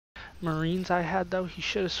Marines I had, though, he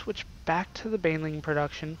should have switched back to the Baneling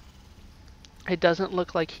production. It doesn't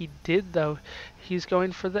look like he did, though. He's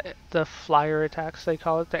going for the flyer attacks. They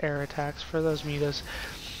call it the air attacks for those mutas.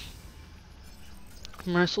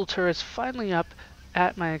 Missile turrets finally up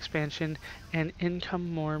at my expansion, and in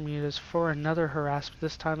come more mutas for another harass.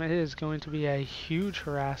 This time it is going to be a huge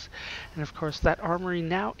harass, and of course that armory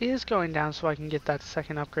now is going down, so I can get that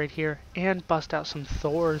second upgrade here and bust out some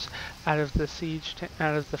Thors out of the siege,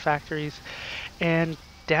 out of the factories, and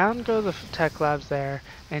down go the tech labs there,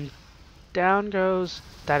 and down goes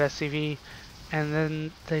that SCV. And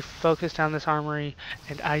then they focus down this armory,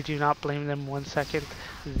 and I do not blame them 1 second.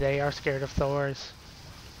 They are scared of Thors.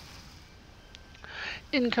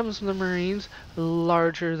 In comes the Marines,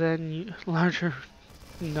 larger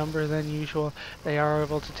number than usual. They are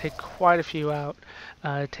able to take quite a few out,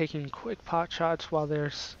 taking quick pot shots while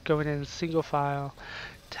they're going in single file.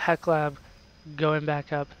 Tech Lab going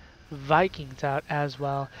back up, Vikings out as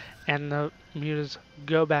well, and the mutas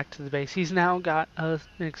go back to the base. He's now got an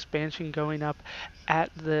expansion going up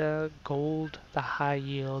at the gold, the high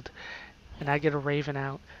yield, and I get a Raven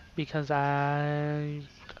out because I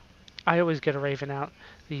always get a Raven out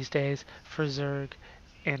these days for Zerg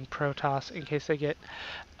and Protoss in case they get,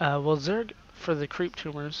 well, Zerg for the creep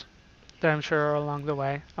tumors that I'm sure are along the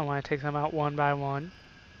way. I want to take them out one by one.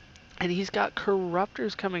 And he's got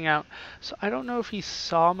Corruptors coming out, so I don't know if he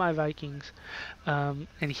saw my Vikings. And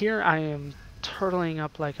here I am turtling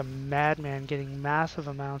up like a madman, getting massive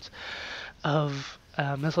amounts of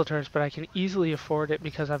missile turrets, but I can easily afford it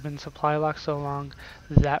because I've been supply locked so long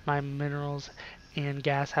that my minerals and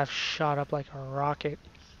gas have shot up like a rocket.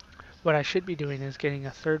 What I should be doing is getting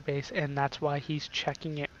a third base, and that's why he's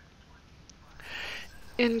checking it.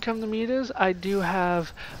 In come the mutas. I do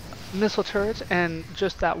have missile turrets, and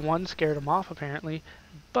just that one scared him off apparently.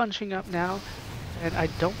 Bunching up now, and I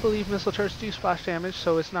don't believe missile turrets do splash damage,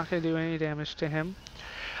 so it's not going to do any damage to him.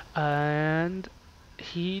 And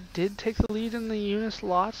he did take the lead in the units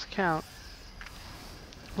loss count.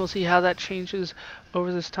 We'll see how that changes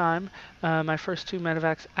over this time. My first two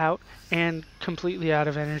medevacs out and completely out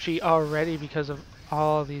of energy already because of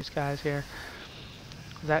all these guys here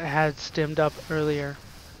that had stemmed up earlier.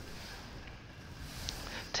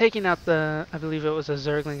 Taking out the, I believe it was a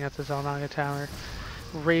Zergling at the Xel'Naga Tower.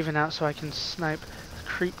 Raven out so I can snipe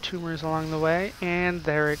creep tumors along the way, and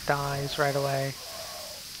there it dies right away.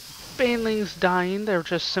 Baneling's dying. There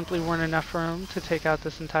just simply weren't enough room to take out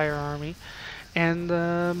this entire army. And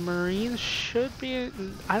the Marines should be,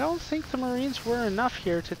 I don't think the Marines were enough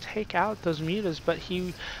here to take out those mutas, but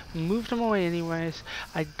he moved them away anyways.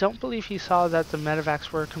 I don't believe he saw that the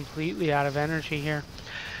medevacs were completely out of energy here.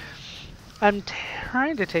 I'm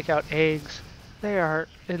trying to take out eggs. They are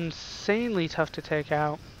insanely tough to take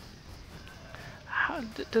out.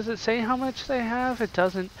 Does it say how much they have? It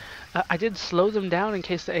doesn't. I did slow them down in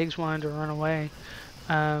case the eggs wanted to run away.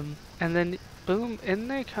 And then, boom, in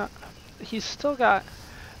they come. He's still got,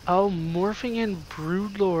 oh, morphing in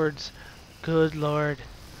broodlords. Good lord.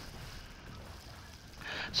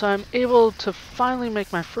 So I'm able to finally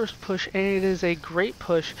make my first push, and it is a great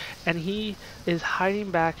push, and he is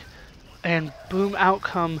hiding back, and boom, out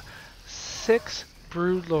come 6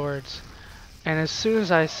 broodlords. And as soon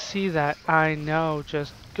as I see that, I know,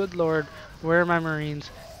 just, good lord, where are my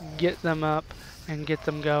Marines? Get them up and get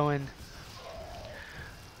them going.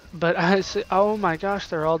 But I say, oh my gosh,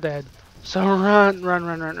 they're all dead. So run. Run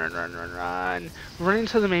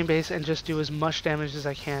into the main base and just do as much damage as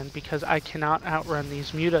I can because I cannot outrun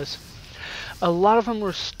these mutas. A lot of them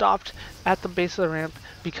were stopped at the base of the ramp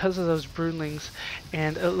because of those broodlings,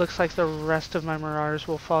 and it looks like the rest of my marauders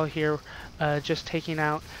will fall here, just taking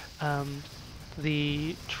out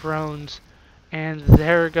the drones. And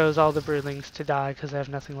there goes all the broodlings to die because they have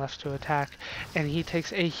nothing left to attack. And he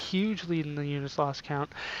takes a huge lead in the units loss count.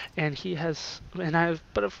 And he has, and I've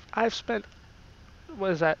spent,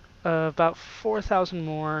 what is that, about 4,000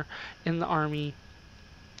 more in the army,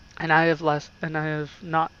 and I have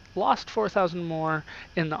not lost 4,000 more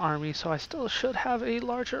in the army. So I still should have a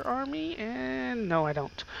larger army, and no, I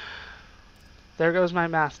don't. There goes my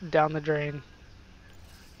math down the drain.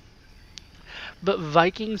 But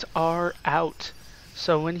Vikings are out.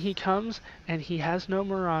 So when he comes and he has no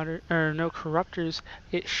marauder or no corruptors,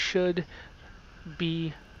 it should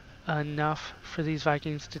be enough for these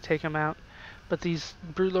Vikings to take him out. But these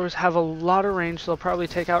broodlords have a lot of range. They'll probably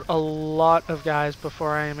take out a lot of guys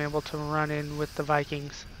before I am able to run in with the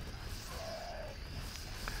Vikings.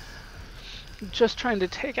 Just trying to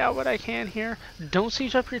take out what I can here. Don't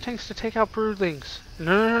siege up your tanks to take out broodlings.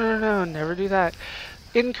 No, never do that.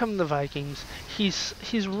 In come the Vikings.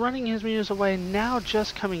 He's running his mules away, now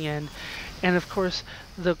just coming in, and of course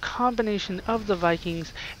the combination of the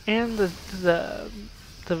Vikings and the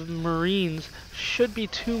Marines should be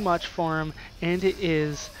too much for him, and it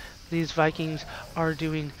is. These Vikings are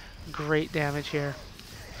doing great damage here,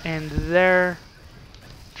 and they're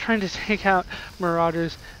trying to take out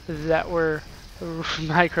Marauders that were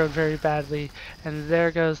microed very badly, and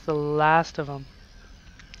there goes the last of them.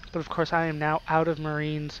 But of course I am now out of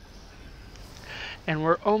Marines, and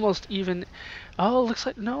we're almost even. Oh, looks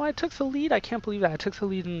like, no, I took the lead. I can't believe that. I took the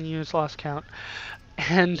lead in the units lost count.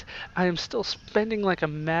 And I am still spending like a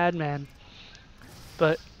madman.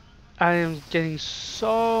 But I am getting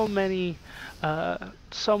so many,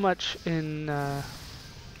 so much in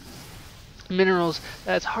minerals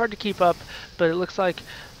that it's hard to keep up. But it looks like,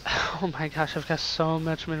 oh my gosh, I've got so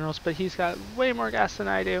much minerals. But he's got way more gas than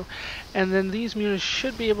I do. And then these mules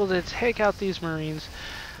should be able to take out these Marines.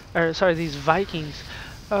 Or sorry, these Vikings.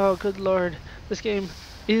 Oh, good lord. This game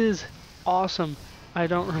is awesome. I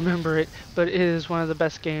don't remember it, but it is one of the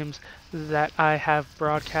best games that I have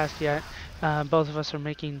broadcast yet. Both of us are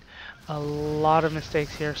making a lot of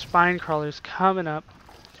mistakes here. Spine crawlers coming up.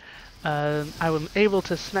 I was able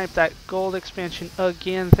to snipe that gold expansion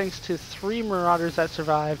again thanks to 3 Marauders that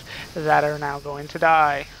survived that are now going to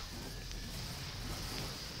die.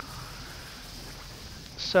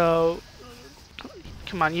 So,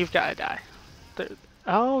 come on, you've got to die.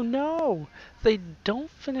 Oh no! They don't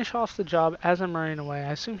finish off the job as I'm running away.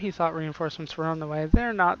 I assume he thought reinforcements were on the way.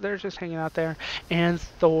 They're not. They're just hanging out there. And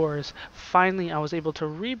Thors. Finally, I was able to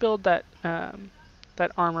rebuild that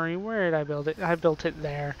that armory. Where did I build it? I built it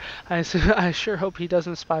there. I sure hope he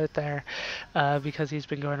doesn't spot it there because he's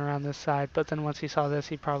been going around this side. But then once he saw this,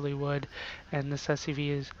 he probably would. And this SCV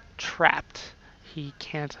is trapped. He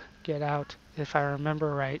can't get out. If I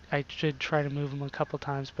remember right, I did try to move him a couple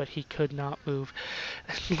times, but he could not move.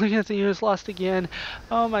 Look at the units lost again.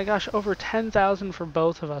 Oh my gosh, over 10,000 for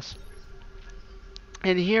both of us.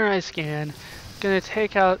 And here I scan, gonna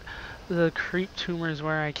take out the creep tumors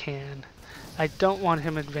where I can. I don't want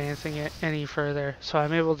him advancing it any further, so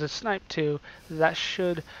I'm able to snipe 2. That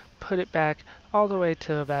should put it back all the way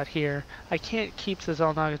to about here. I can't keep the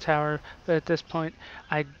Xel'Naga Tower, but at this point,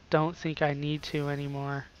 I don't think I need to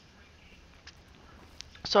anymore.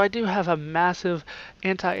 So I do have a massive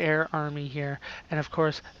anti-air army here, and of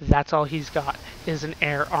course that's all he's got is an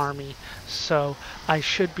air army. So I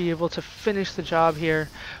should be able to finish the job here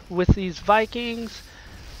with these Vikings,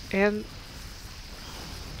 and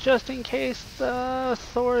just in case the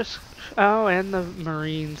Thors, oh, and the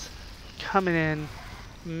Marines coming in,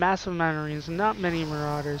 massive amount of Marines, not many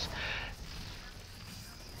Marauders,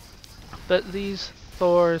 but these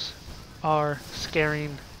Thors are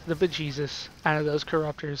scaring the bejesus out of those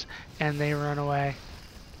corruptors, and they run away.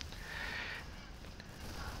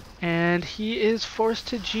 And he is forced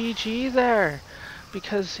to GG there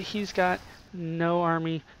because he's got no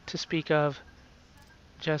army to speak of,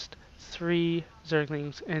 just 3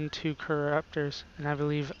 Zerglings and 2 corruptors, and I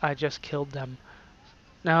believe I just killed them.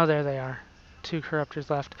 No, there they are, 2 corruptors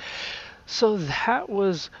left. So that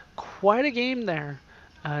was quite a game there.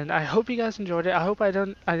 And I hope you guys enjoyed it. I hope I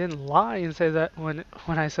didn't lie and say that when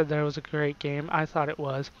I said that it was a great game. I thought it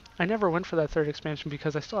was. I never went for that 3rd expansion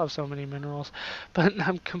because I still have so many minerals. But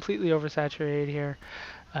I'm completely oversaturated here.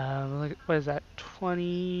 What is that?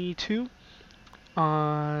 22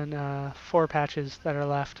 on 4 patches that are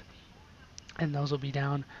left. And those will be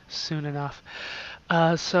down soon enough.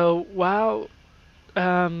 So, wow.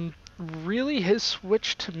 Really, his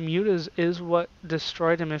switch to mutas is what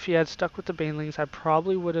destroyed him. If he had stuck with the Banelings, I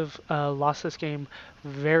probably would have lost this game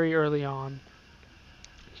very early on.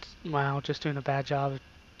 Wow, just doing a bad job of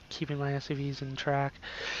keeping my SCVs in track.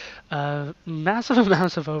 Massive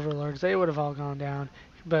amounts of Overlords, they would have all gone down.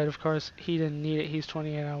 But of course, he didn't need it. He's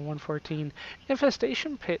 28 out of 114.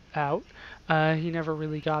 Infestation Pit out. He never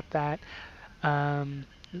really got that.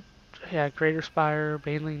 Yeah, Greater Spire,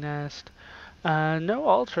 Baneling Nest. No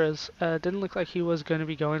ultras. Didn't look like he was going to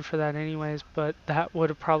be going for that anyways, but that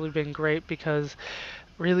would have probably been great because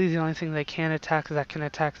really the only thing they can attack that can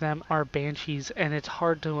attack them are banshees, and it's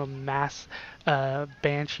hard to amass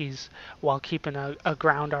banshees while keeping a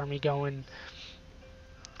ground army going.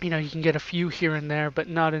 You know, you can get a few here and there, but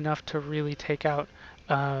not enough to really take out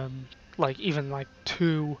like even like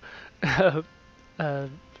 2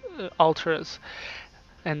 ultras.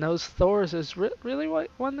 And those Thors is really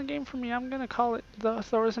what won the game for me. I'm going to call it the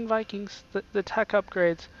Thors and Vikings, the tech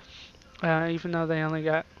upgrades. Even though they only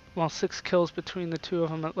got, well, 6 kills between the 2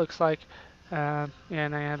 of them, it looks like. Yeah,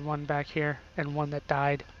 and I had 1 back here and 1 that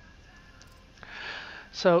died.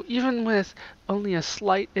 So even with only a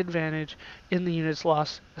slight advantage in the units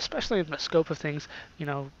lost, especially in the scope of things,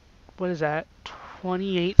 what is that?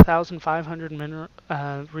 28,500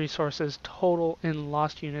 resources total in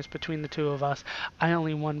lost units between the two of us. I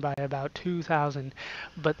only won by about 2,000,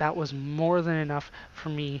 but that was more than enough for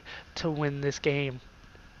me to win this game.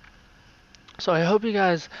 So I hope you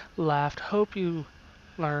guys laughed, hope you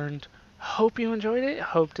learned, hope you enjoyed it,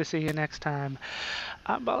 hope to see you next time.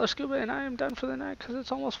 I'm ballerscuba and I am done for the night because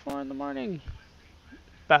it's almost 4 in the morning.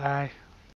 Bye.